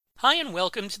Hi and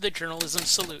welcome to the Journalism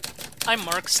Salute. I'm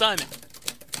Mark Simon.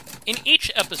 In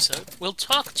each episode, we'll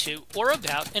talk to or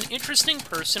about an interesting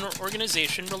person or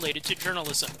organization related to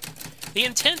journalism. The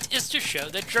intent is to show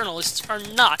that journalists are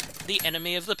not the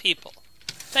enemy of the people.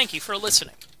 Thank you for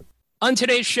listening. On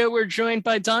today's show, we're joined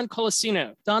by Don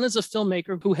Colacino. Don is a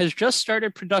filmmaker who has just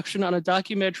started production on a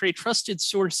documentary, Trusted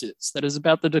Sources, that is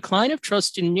about the decline of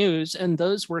trust in news and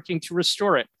those working to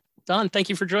restore it. Don, thank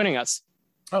you for joining us.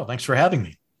 Oh, thanks for having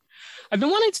me. I've been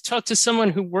wanting to talk to someone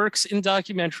who works in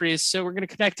documentaries, so we're going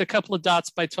to connect a couple of dots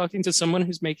by talking to someone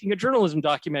who's making a journalism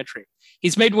documentary.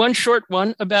 He's made one short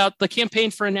one about the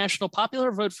campaign for a national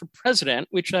popular vote for president,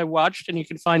 which I watched and you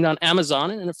can find on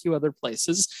Amazon and in a few other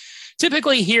places.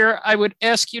 Typically here, I would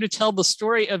ask you to tell the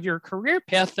story of your career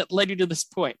path that led you to this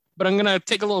point, but I'm going to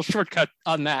take a little shortcut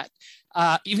on that.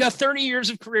 You've got 30 years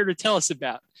of career to tell us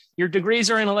about. Your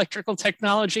degrees are in electrical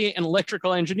technology and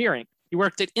electrical engineering. You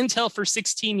worked at Intel for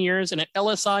 16 years and at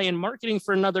LSI in marketing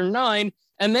for another 9.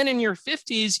 And then in your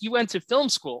 50s, you went to film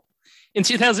school. In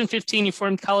 2015, you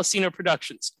formed Colacino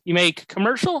Productions. You make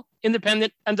commercial,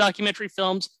 independent, and documentary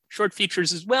films, short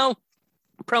features as well,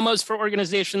 promos for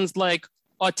organizations like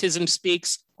Autism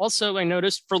Speaks. Also, I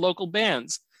noticed for local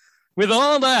bands. With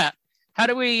all that, how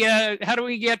do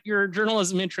we get your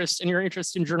journalism interest and your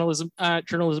interest in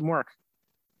journalism work?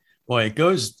 Boy,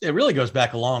 it really goes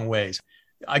back a long ways.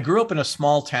 I grew up in a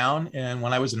small town, and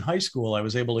when I was in high school, I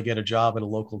was able to get a job at a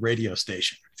local radio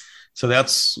station. So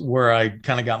that's where I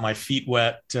kind of got my feet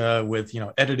wet with,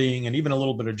 editing and even a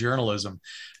little bit of journalism.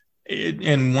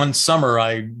 In one summer,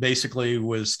 I basically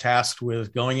was tasked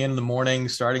with going in the morning,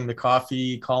 starting the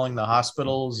coffee, calling the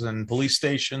hospitals and police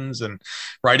stations, and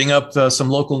writing up some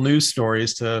local news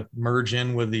stories to merge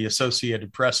in with the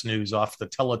Associated Press news off the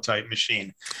teletype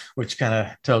machine, which kind of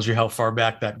tells you how far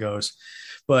back that goes.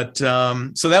 But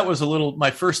so that was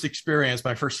my first experience,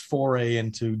 my first foray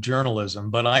into journalism.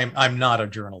 But I'm not a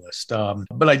journalist.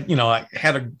 But I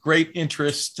had a great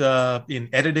interest in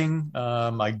editing.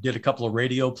 I did a couple of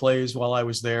radio plays while I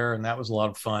was there, and that was a lot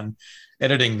of fun.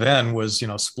 Editing then was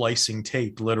splicing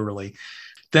tape, literally.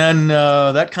 Then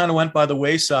that kind of went by the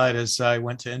wayside as I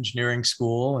went to engineering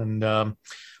school, and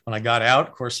when I got out,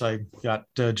 of course, I got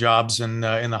jobs in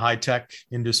the high tech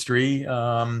industry.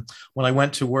 When I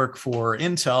went to work for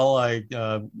Intel,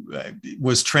 I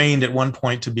was trained at one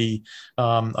point to be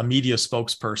a media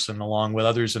spokesperson along with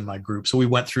others in my group. So we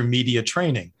went through media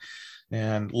training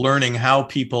and learning how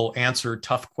people answer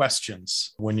tough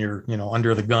questions when you're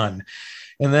under the gun.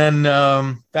 And then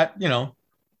that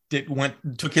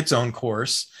took its own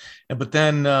course. But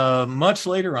then much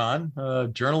later on,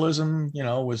 journalism,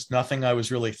 was nothing I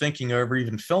was really thinking of, or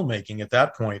even filmmaking at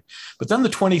that point. But then the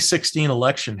 2016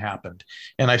 election happened,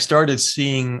 and I started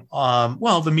seeing,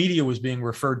 the media was being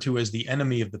referred to as the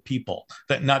enemy of the people,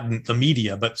 that not the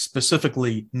media, but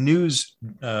specifically news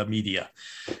media.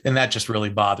 And that just really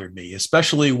bothered me,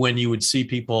 especially when you would see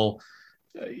people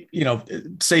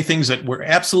say things that were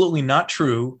absolutely not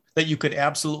true that you could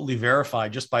absolutely verify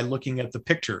just by looking at the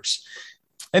pictures.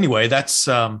 Anyway, that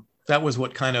was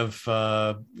what kind of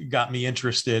got me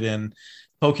interested in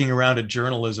poking around at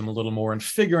journalism a little more and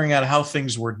figuring out how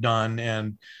things were done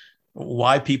and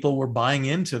why people were buying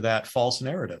into that false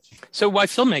narrative. So why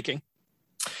filmmaking?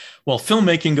 Well,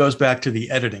 filmmaking goes back to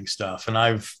the editing stuff, and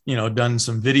I've done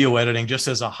some video editing just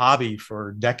as a hobby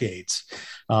for decades.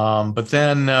 But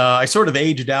then I sort of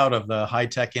aged out of the high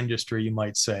tech industry, you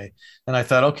might say, and I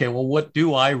thought, okay, well, what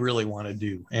do I really want to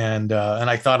do? And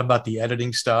I thought about the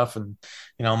editing stuff and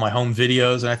my home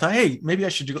videos, and I thought, hey, maybe I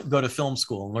should go to film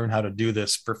school and learn how to do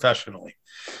this professionally.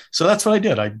 So that's what I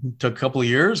did. I took a couple of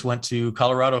years, went to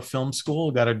Colorado Film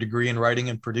School, got a degree in writing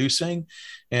and producing,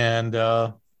 and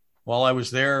while I was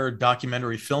there,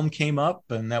 documentary film came up,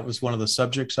 and that was one of the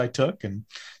subjects I took. And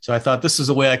so I thought this is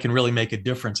a way I can really make a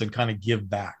difference and kind of give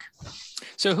back.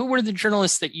 So who were the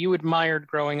journalists that you admired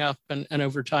growing up and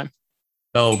over time?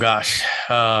 Oh, gosh.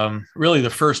 Really, the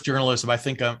first journalist I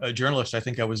think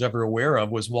I was ever aware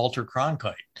of was Walter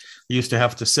Cronkite. I used to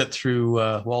have to sit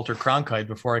through Walter Cronkite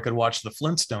before I could watch the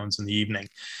Flintstones in the evening.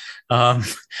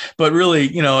 But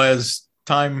really, as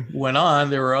time went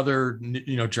on, there were other,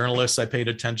 journalists I paid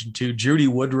attention to. Judy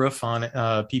Woodruff on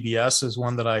PBS is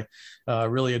one that I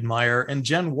really admire, and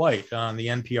Jen White on the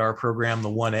NPR program, The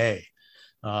 1A.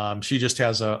 She just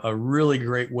has a really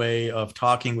great way of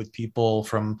talking with people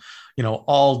from,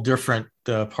 all different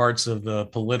parts of the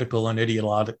political and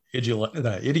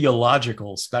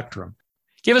ideological spectrum.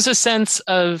 Give us a sense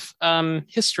of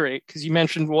history, because you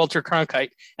mentioned Walter Cronkite,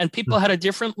 and people had a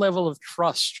different level of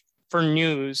trust for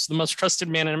news, the most trusted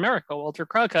man in America, Walter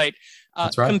Cronkite,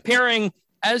 That's right. Comparing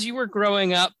as you were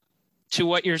growing up to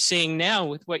what you're seeing now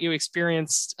with what you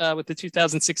experienced with the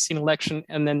 2016 election,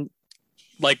 and then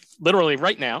like literally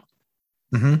right now?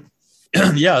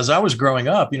 Mm-hmm. Yeah, as I was growing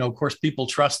up, of course, people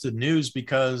trusted news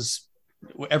because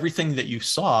everything that you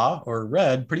saw or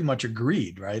read pretty much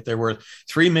agreed, right? There were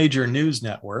three major news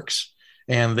networks,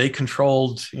 and they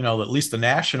controlled, at least the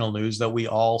national news that we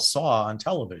all saw on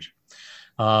television.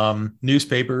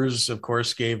 Newspapers, of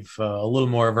course, gave a little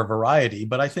more of a variety,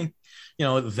 but I think,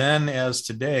 then as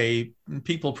today,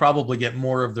 people probably get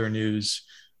more of their news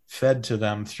fed to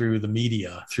them through the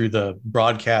media, through the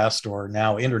broadcast or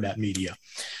now internet media.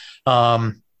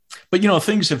 But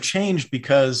things have changed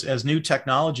because as new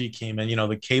technology came in,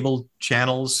 the cable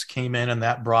channels came in, and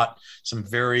that brought some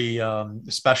very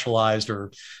specialized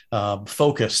or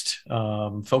focused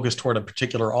toward a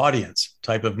particular audience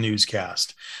type of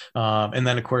newscast. And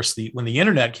then, of course, when the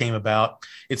internet came about,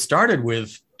 it started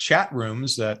with chat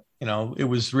rooms that it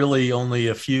was really only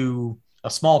a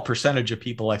small percentage of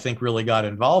people, I think, really got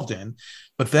involved in.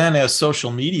 But then as social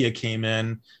media came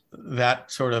in, that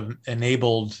sort of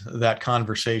enabled that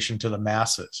conversation to the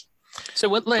masses. So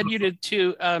what led you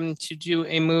to do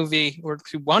a movie, or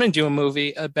to want to do a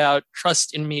movie about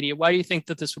trust in media? Why do you think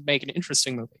that this would make an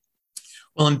interesting movie?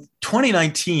 Well, in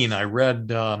 2019, I read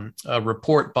a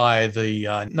report by the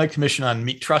United Commission on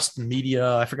Trust in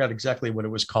Media. I forgot exactly what it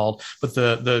was called, but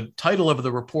the title of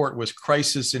the report was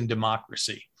Crisis in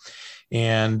Democracy.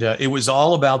 And it was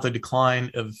all about the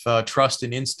decline of trust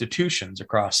in institutions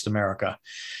across America.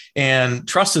 And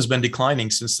trust has been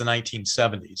declining since the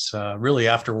 1970s, really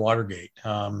after Watergate.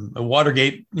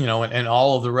 Watergate, and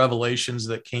all of the revelations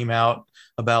that came out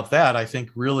about that, I think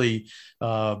really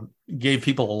gave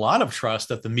people a lot of trust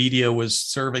that the media was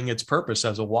serving its purpose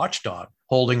as a watchdog,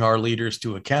 holding our leaders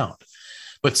to account.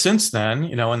 But since then,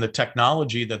 and the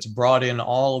technology that's brought in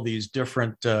all of these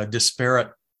different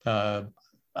disparate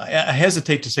I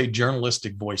hesitate to say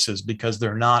journalistic voices because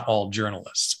they're not all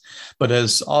journalists. But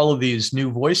as all of these new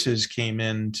voices came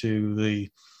into the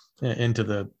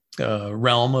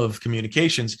realm of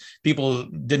communications, people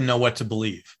didn't know what to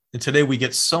believe. And today we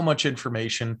get so much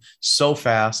information so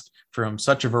fast from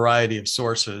such a variety of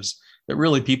sources that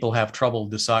really people have trouble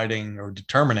deciding or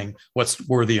determining what's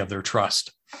worthy of their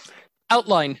trust.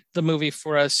 Outline the movie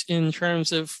for us in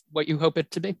terms of what you hope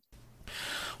it to be.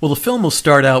 Well, the film will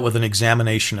start out with an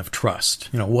examination of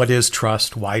trust. What is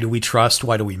trust? Why do we trust?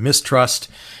 Why do we mistrust?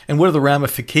 And what are the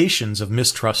ramifications of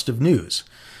mistrust of news?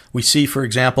 We see, for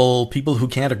example, people who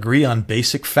can't agree on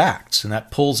basic facts, and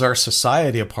that pulls our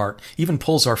society apart, even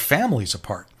pulls our families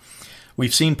apart.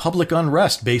 We've seen public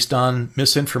unrest based on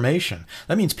misinformation.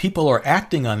 That means people are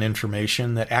acting on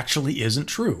information that actually isn't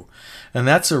true. And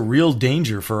that's a real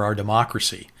danger for our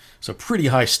democracy. So pretty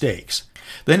high stakes.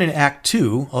 Then in Act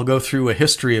 2, I'll go through a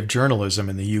history of journalism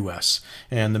in the U.S.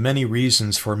 and the many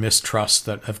reasons for mistrust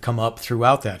that have come up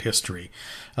throughout that history.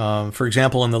 For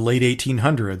example, in the late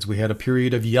 1800s, we had a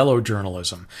period of yellow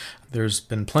journalism. There's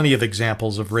been plenty of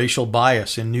examples of racial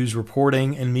bias in news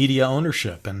reporting and media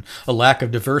ownership and a lack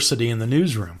of diversity in the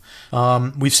newsroom.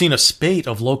 We've seen a spate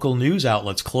of local news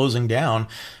outlets closing down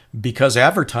because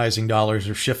advertising dollars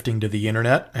are shifting to the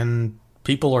internet, and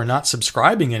people are not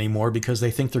subscribing anymore because they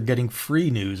think they're getting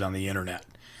free news on the internet.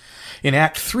 In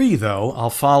Act 3, though, I'll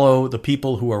follow the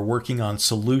people who are working on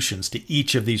solutions to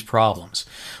each of these problems.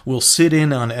 We'll sit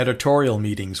in on editorial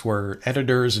meetings where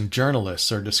editors and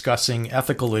journalists are discussing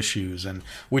ethical issues and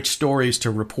which stories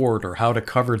to report or how to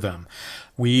cover them.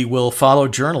 We will follow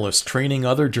journalists training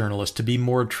other journalists to be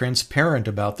more transparent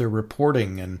about their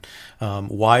reporting and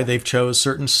why they've chose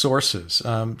certain sources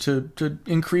to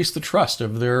increase the trust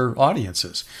of their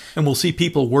audiences. And we'll see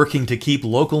people working to keep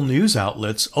local news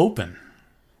outlets open.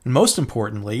 And most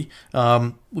importantly,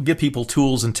 we'll give people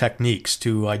tools and techniques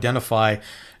to identify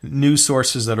news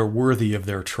sources that are worthy of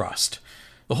their trust.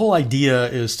 The whole idea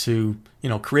is to,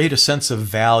 create a sense of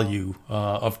value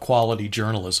of quality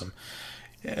journalism.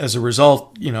 As a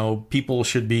result, people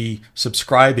should be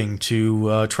subscribing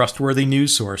to trustworthy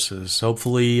news sources,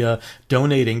 hopefully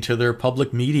donating to their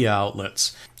public media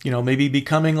outlets, maybe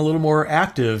becoming a little more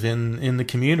active in the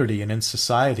community and in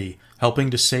society,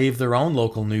 helping to save their own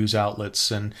local news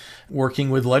outlets and working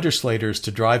with legislators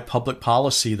to drive public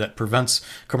policy that prevents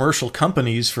commercial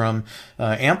companies from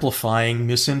amplifying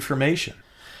misinformation.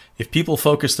 If people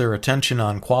focus their attention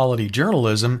on quality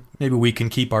journalism, maybe we can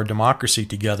keep our democracy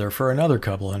together for another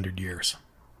couple hundred years.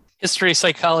 History,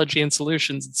 psychology, and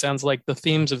solutions, it sounds like the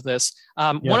themes of this.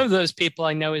 One of those people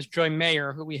I know is Joy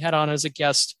Mayer, who we had on as a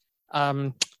guest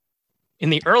in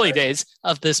the early days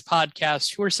of this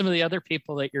podcast. Who are some of the other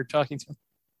people that you're talking to?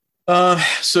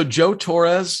 So Joe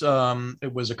Torres,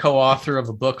 it was a co-author of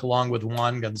a book along with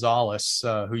Juan Gonzalez,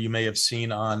 who you may have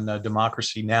seen on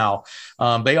Democracy Now.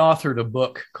 They authored a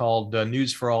book called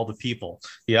News for All the People,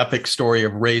 the epic story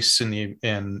of race in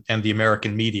and the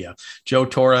American media. Joe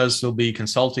Torres will be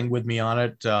consulting with me on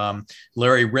it.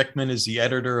 Larry Rickman is the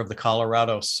editor of the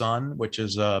Colorado Sun, which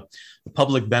is a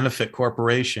public benefit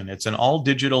corporation. It's an all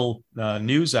digital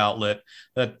news outlet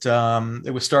that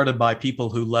it was started by people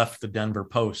who left the Denver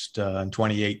Post in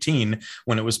 2018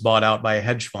 when it was bought out by a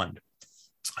hedge fund.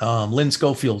 Lynn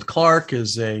Schofield Clark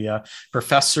is a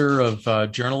professor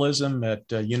of journalism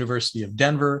at University of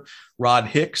Denver. Rod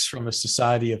Hicks from the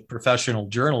Society of Professional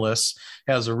Journalists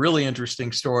has a really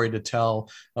interesting story to tell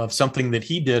of something that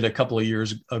he did a couple of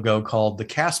years ago called the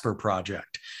Casper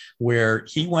Project, where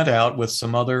he went out with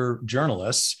some other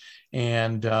journalists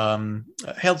and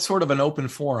held sort of an open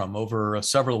forum over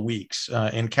several weeks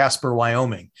in Casper,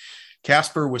 Wyoming.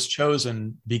 Casper was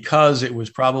chosen because it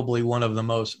was probably one of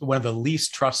the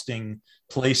least trusting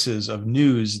places of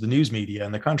news, the news media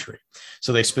in the country.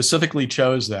 So they specifically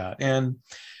chose that and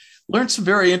learned some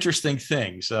very interesting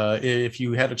things. If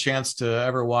you had a chance to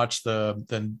ever watch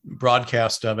the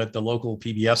broadcast of it, the local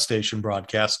PBS station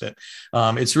broadcast it,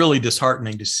 it's really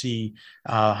disheartening to see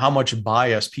how much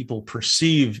bias people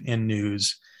perceive in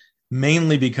news,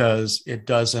 mainly because it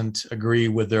doesn't agree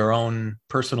with their own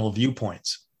personal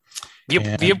viewpoints.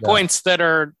 Viewpoints that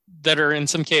are in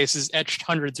some cases etched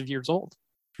hundreds of years old.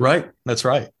 Right. That's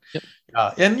right. Yep.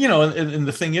 And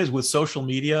the thing is with social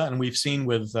media, and we've seen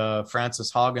with Frances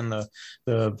Haugen,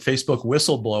 the Facebook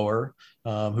whistleblower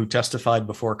who testified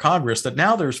before Congress, that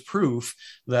now there's proof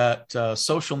that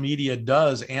social media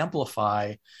does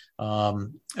amplify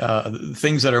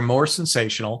things that are more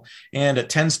sensational, and it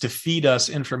tends to feed us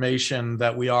information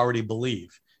that we already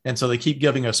believe. And so they keep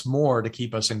giving us more to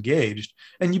keep us engaged.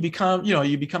 And you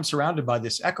become surrounded by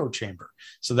this echo chamber.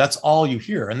 So that's all you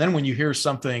hear. And then when you hear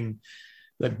something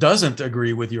that doesn't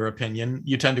agree with your opinion,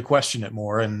 you tend to question it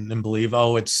more and believe,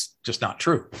 oh, it's just not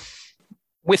true.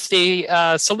 With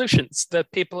the solutions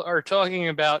that people are talking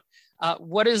about,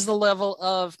 what is the level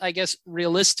of, I guess,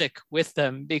 realistic with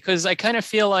them? Because I kind of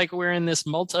feel like we're in this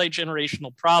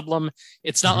multi-generational problem.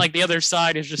 It's not like the other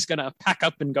side is just going to pack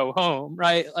up and go home,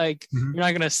 right? Like you're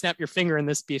not going to snap your finger and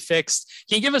this be fixed.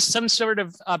 Can you give us some sort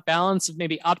of balance of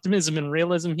maybe optimism and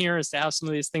realism here as to how some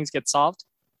of these things get solved?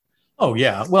 Oh,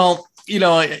 yeah. Well,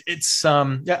 it's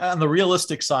on the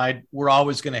realistic side, we're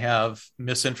always going to have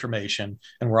misinformation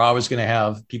and we're always going to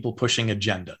have people pushing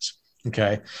agendas.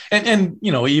 Okay. And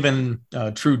even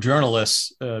true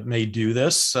journalists may do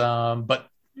this, but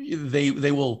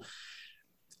they will,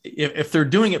 if they're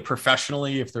doing it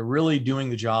professionally, if they're really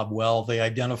doing the job well, they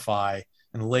identify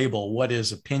and label what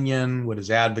is opinion, what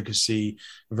is advocacy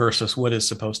versus what is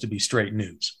supposed to be straight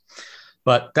news.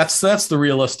 But that's the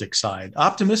realistic side.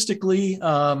 Optimistically,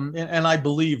 and I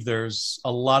believe there's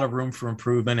a lot of room for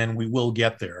improvement and we will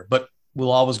get there. But we'll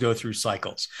always go through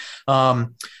cycles.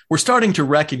 We're starting to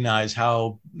recognize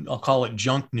how, I'll call it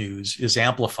junk news, is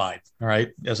amplified, all right,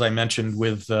 as I mentioned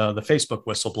with the Facebook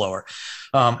whistleblower.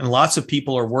 And lots of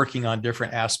people are working on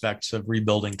different aspects of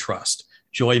rebuilding trust.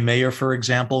 Joy Mayer, for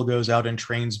example, goes out and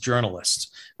trains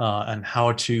journalists on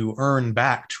how to earn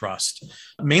back trust,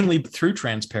 mainly through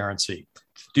transparency,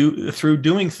 through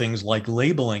doing things like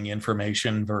labeling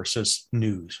information versus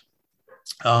news.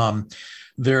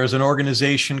 There is an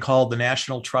organization called the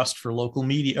National Trust for Local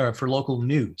Media, for Local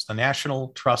News, the National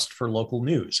Trust for Local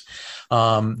News.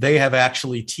 They have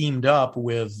actually teamed up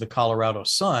with the Colorado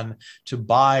Sun to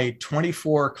buy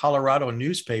 24 Colorado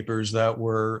newspapers that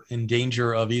were in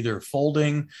danger of either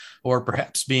folding or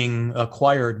perhaps being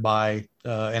acquired by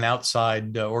an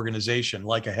outside organization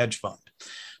like a hedge fund.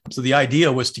 So the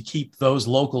idea was to keep those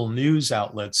local news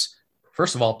outlets,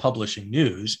 first of all, publishing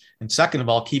news, and second of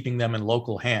all, keeping them in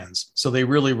local hands. So they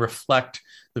really reflect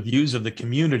the views of the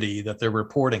community that they're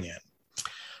reporting in.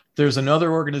 There's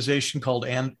another organization called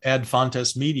Ad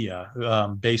Fontes Media,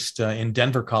 based in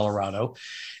Denver, Colorado,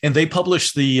 and they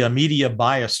publish the media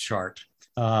bias chart.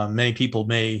 Many people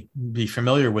may be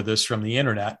familiar with this from the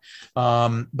internet,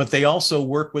 but they also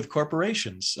work with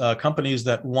corporations, companies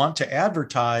that want to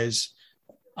advertise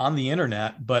on the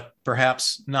internet, but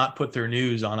perhaps not put their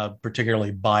news on a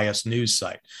particularly biased news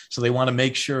site. So they want to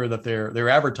make sure that their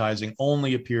advertising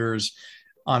only appears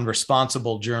on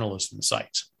responsible journalism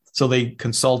sites. So they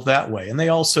consult that way. And they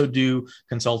also do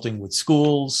consulting with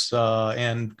schools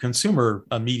and consumer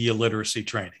media literacy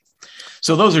training.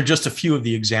 So those are just a few of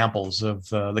the examples of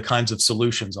the kinds of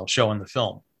solutions I'll show in the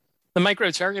film. The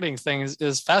micro-targeting thing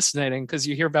is fascinating because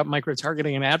you hear about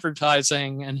micro-targeting in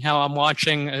advertising and how I'm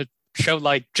watching a show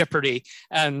like Jeopardy,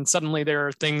 and suddenly there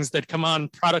are things that come on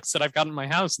products that I've got in my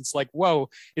house. It's like, whoa,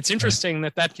 it's interesting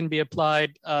that can be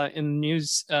applied in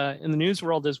the news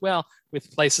world as well,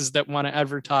 with places that want to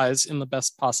advertise in the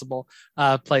best possible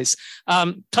place.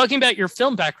 Talking about your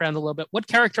film background a little bit, what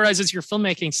characterizes your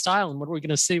filmmaking style, and what are we going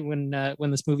to see when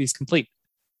this movie is complete?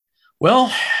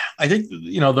 Well, I think,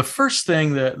 the first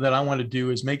thing that I want to do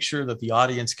is make sure that the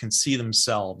audience can see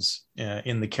themselves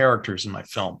in the characters in my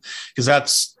film, because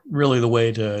that's really the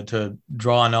way to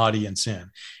draw an audience in.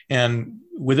 And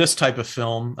with this type of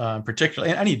film,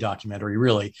 particularly any documentary,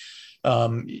 really,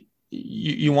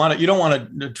 you don't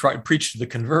want to try to preach to the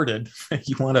converted.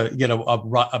 You want to get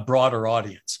a broader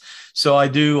audience. So I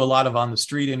do a lot of on the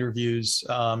street interviews,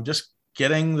 just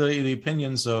getting the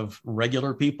opinions of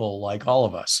regular people like all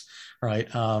of us. Right.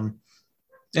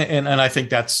 And I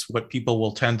think that's what people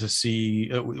will tend to see,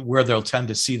 where they'll tend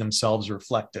to see themselves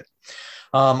reflected.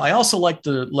 I also like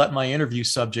to let my interview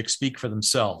subjects speak for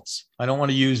themselves. I don't want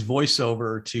to use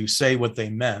voiceover to say what they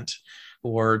meant,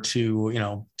 or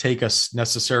to, take us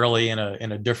necessarily in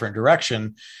a different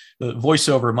direction. The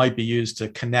voiceover might be used to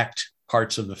connect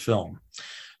parts of the film.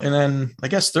 And then I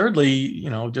guess thirdly,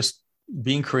 just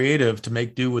being creative to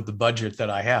make do with the budget that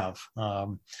I have.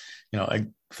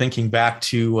 Thinking back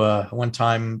to one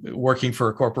time working for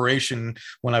a corporation,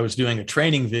 when I was doing a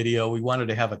training video, we wanted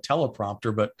to have a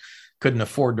teleprompter, but couldn't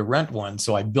afford to rent one.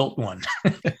 So I built one.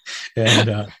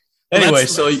 And anyway,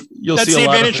 so you'll see a lot. That's the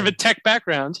advantage of a tech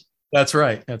background. That's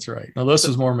right. Now, this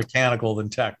is more mechanical than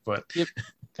tech, but yep.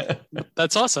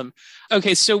 That's awesome.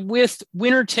 Okay, so with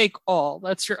Winner Take All,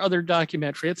 that's your other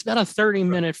documentary. It's about a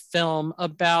 30-minute film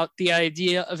about the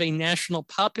idea of a national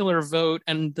popular vote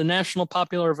and the national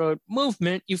popular vote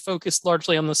movement. You focus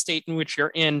largely on the state in which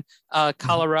you're in,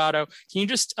 Colorado. Can you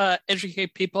just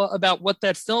educate people about what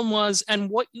that film was and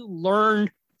what you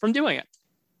learned from doing it?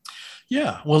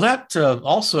 Yeah, well, that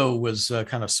also was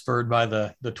kind of spurred by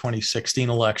the 2016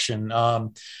 election.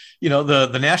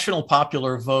 The national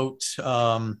popular vote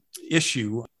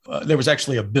issue, there was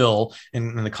actually a bill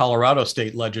in the Colorado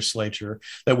state legislature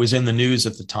that was in the news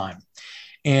at the time.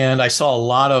 And I saw a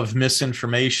lot of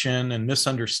misinformation and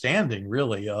misunderstanding,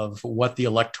 really, of what the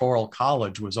Electoral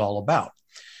College was all about.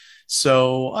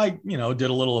 So I, did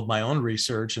a little of my own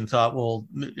research and thought, well,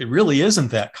 it really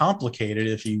isn't that complicated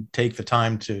if you take the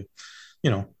time to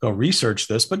go research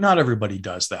this, but not everybody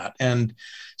does that. And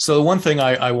so the one thing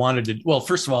I wanted to, well,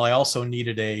 first of all, I also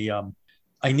needed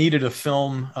a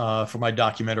film for my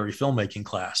documentary filmmaking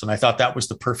class. And I thought that was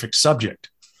the perfect subject.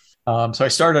 So I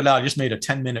started out, just made a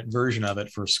 10-minute version of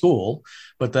it for school.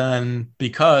 But then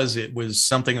because it was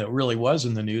something that really was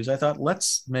in the news, I thought,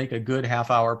 let's make a good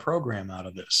half-hour program out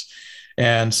of this.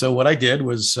 And so what I did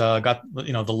was got,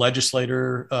 the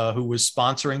legislator who was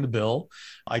sponsoring the bill.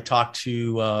 I talked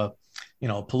to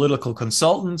political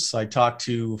consultants. I talked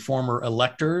to former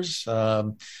electors.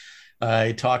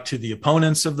 I talked to the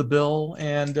opponents of the bill,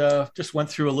 and just went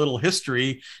through a little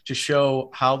history to show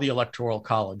how the Electoral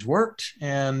College worked,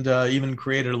 and even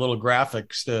created a little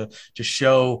graphics to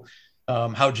show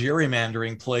how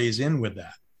gerrymandering plays in with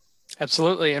that.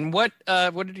 Absolutely. And what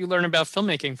did you learn about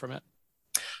filmmaking from it?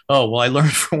 Oh, well, I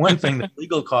learned, for one thing, that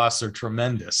legal costs are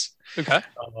tremendous. Okay.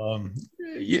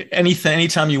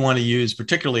 Anytime you want to use,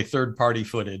 particularly third-party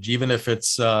footage, even if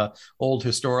it's old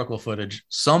historical footage,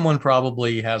 someone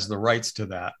probably has the rights to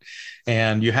that.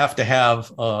 And you have to have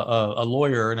a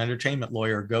lawyer, an entertainment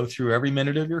lawyer, go through every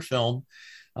minute of your film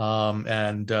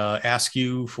and ask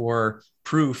you for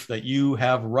proof that you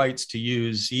have rights to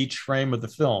use each frame of the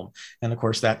film. And of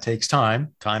course, that takes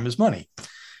time. Time is money.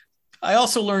 I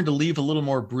also learned to leave a little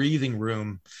more breathing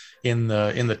room in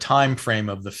the time frame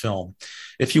of the film.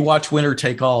 If you watch Winner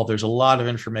Take All, there's a lot of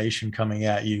information coming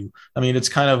at you. I mean, it's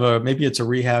kind of maybe it's a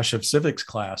rehash of civics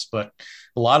class, but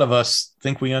a lot of us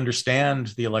think we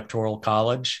understand the Electoral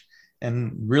College,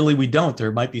 and really we don't.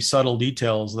 There might be subtle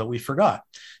details that we forgot.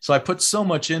 So I put so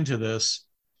much into this.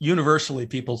 Universally,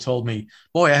 people told me,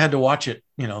 boy, I had to watch it,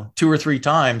 2 or 3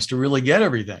 times to really get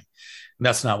everything. And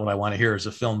that's not what I want to hear as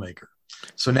a filmmaker.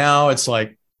 So now it's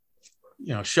like,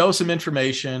 show some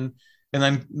information, and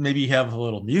then maybe have a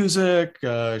little music,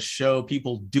 show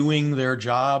people doing their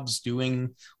jobs,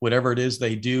 doing whatever it is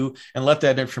they do, and let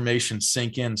that information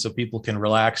sink in so people can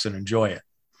relax and enjoy it.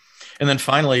 And then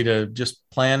finally, to just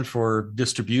plan for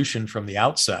distribution from the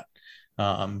outset,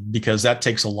 because that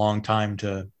takes a long time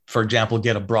to, for example,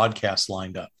 get a broadcast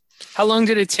lined up. How long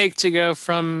did it take to go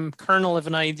from kernel of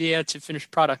an idea to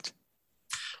finished product?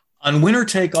 On Winner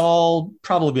Take All,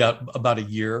 probably about a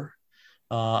year.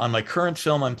 On my current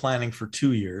film, I'm planning for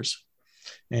 2 years.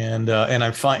 And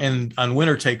I find, and on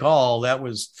Winner Take All, that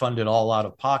was funded all out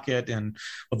of pocket and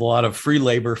with a lot of free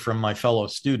labor from my fellow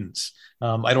students.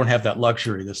 I don't have that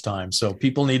luxury this time, so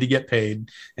people need to get paid,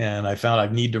 and I found I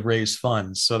need to raise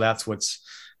funds. So that's what's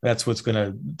going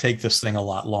to take this thing a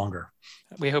lot longer.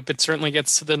 We hope it certainly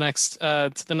gets to the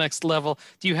next level.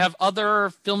 Do you have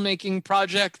other filmmaking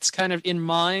projects kind of in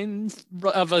mind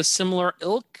of a similar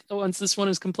ilk once this one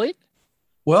is complete?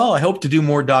 Well, I hope to do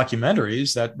more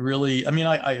documentaries. That really, I mean,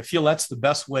 I feel that's the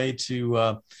best way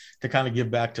to kind of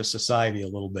give back to society a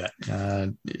little bit.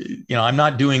 I'm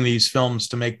not doing these films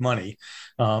to make money.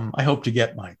 I hope to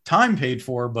get my time paid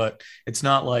for, but it's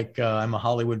not like I'm a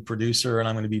Hollywood producer and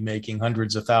I'm going to be making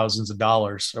hundreds of thousands of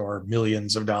dollars or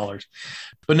millions of dollars.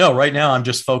 But no, right now I'm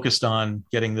just focused on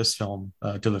getting this film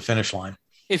to the finish line.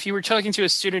 If you were talking to a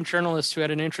student journalist who had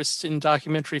an interest in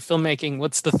documentary filmmaking,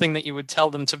 what's the thing that you would tell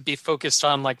them to be focused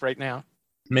on, like right now?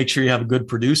 Make sure you have a good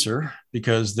producer,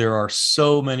 because there are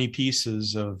so many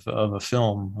pieces of a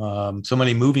film, so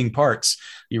many moving parts.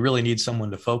 You really need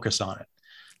someone to focus on it.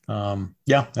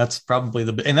 Yeah, that's probably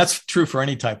and that's true for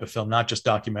any type of film, not just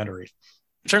documentary.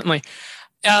 Certainly.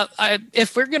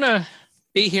 If we're going to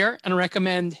be here and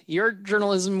recommend your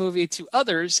journalism movie to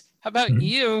others, how about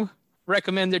you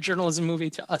recommend a journalism movie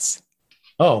to us?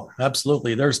 Oh,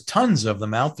 absolutely. There's tons of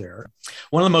them out there.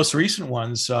 One of the most recent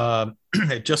ones,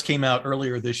 it just came out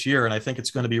earlier this year, and I think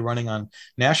it's going to be running on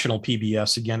national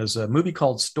PBS again, is a movie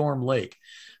called Storm Lake.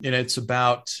 And it's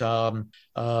about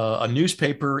a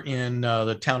newspaper in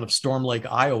the town of Storm Lake,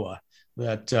 Iowa,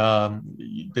 that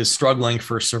is struggling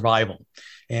for survival.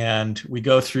 And we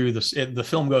go through this, the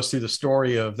film goes through the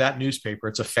story of that newspaper.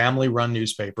 It's a family run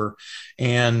newspaper,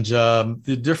 and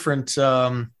the different,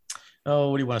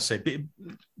 what do you want to say?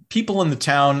 People in the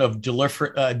town of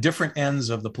different ends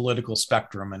of the political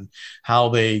spectrum and how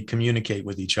they communicate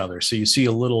with each other. So you see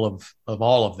a little of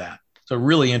all of that. It's a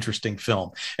really interesting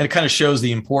film. And it kind of shows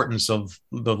the importance of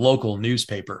the local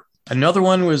newspaper. Another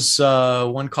one was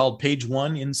one called Page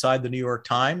One Inside the New York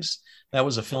Times. That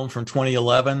was a film from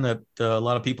 2011 that a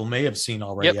lot of people may have seen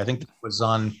already. Yep. I think it was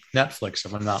on Netflix,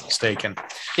 if I'm not mistaken.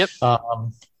 Yep.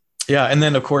 Yeah. And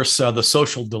then, of course, The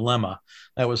Social Dilemma.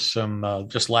 That was from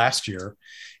just last year.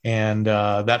 And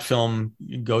that film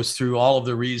goes through all of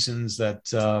the reasons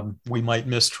that we might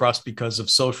mistrust because of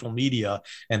social media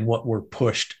and what we're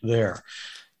pushed there.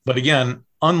 But again,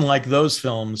 unlike those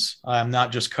films, I'm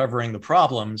not just covering the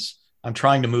problems. I'm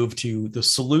trying to move to the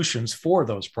solutions for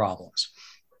those problems.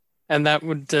 And that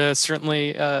would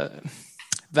certainly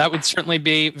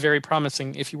be very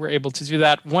promising if you were able to do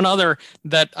that. One other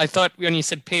that I thought, when you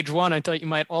said Page One, I thought you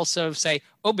might also say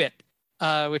Obit,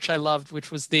 which I loved, which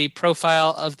was the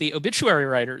profile of the obituary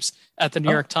writers at the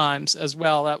New York Times as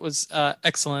well. That was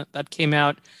excellent. That came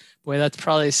out, boy, that's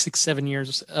probably 6-7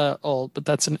 years old, but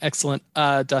that's an excellent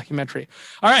documentary.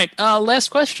 All right, last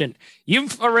question.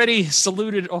 You've already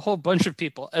saluted a whole bunch of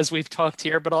people as we've talked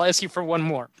here, but I'll ask you for one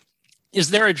more. Is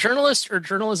there a journalist or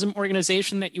journalism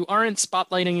organization that you aren't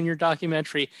spotlighting in your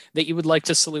documentary that you would like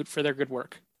to salute for their good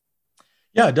work?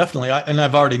 Yeah, definitely. And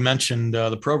I've already mentioned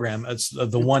the program. It's the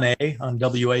 1A on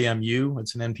WAMU.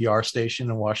 It's an NPR station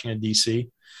in Washington, D.C.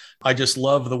 I just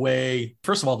love the way,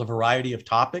 first of all, the variety of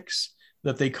topics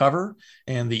that they cover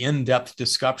and the in-depth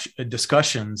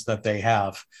discussions that they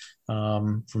have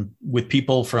with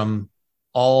people from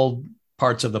all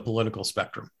parts of the political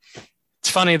spectrum. It's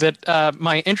funny that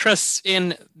my interests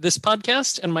in this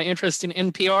podcast and my interest in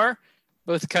NPR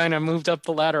both kind of moved up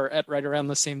the ladder at right around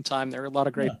the same time. There are a lot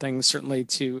of great things certainly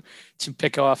to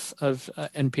pick off of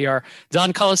NPR.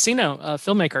 Don Colacino,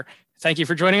 filmmaker, thank you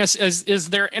for joining us.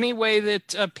 Is there any way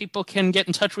that people can get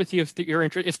in touch with you if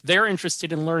they're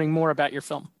interested in learning more about your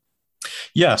film?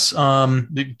 Yes,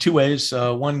 the two ways.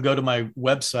 One, go to my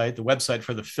website, the website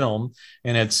for the film,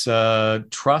 and it's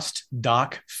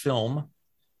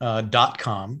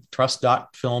trustdocfilm.com,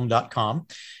 trust.film.com.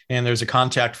 And there's a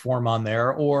contact form on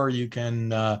there, or you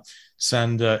can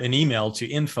send an email to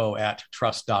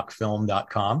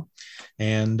info@trustdocfilm.com.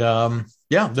 And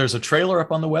there's a trailer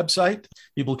up on the website.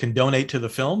 People can donate to the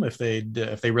film if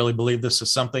they really believe this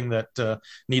is something that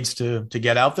needs to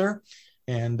get out there,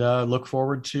 and look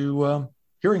forward to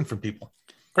hearing from people.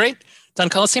 Great. Don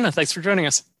Colacino, thanks for joining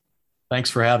us. Thanks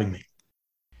for having me.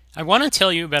 I want to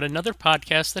tell you about another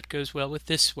podcast that goes well with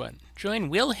this one. Join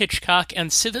Will Hitchcock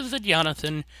and Siva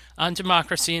Vidyanathan on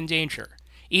Democracy in Danger.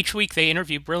 Each week they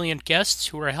interview brilliant guests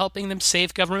who are helping them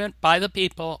save government by the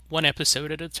people, one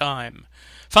episode at a time.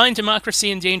 Find Democracy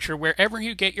in Danger wherever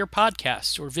you get your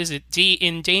podcasts or visit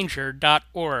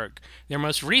dindanger.org. Their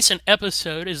most recent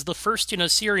episode is the first in a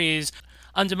series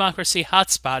on democracy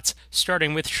hotspots,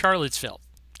 starting with Charlottesville.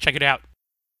 Check it out.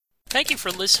 Thank you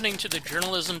for listening to the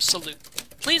Journalism Salute.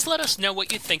 Please let us know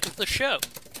what you think of the show.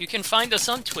 You can find us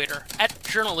on Twitter at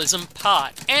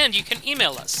JournalismPod, and you can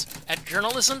email us at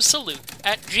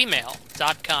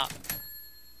journalismsalute@gmail.com.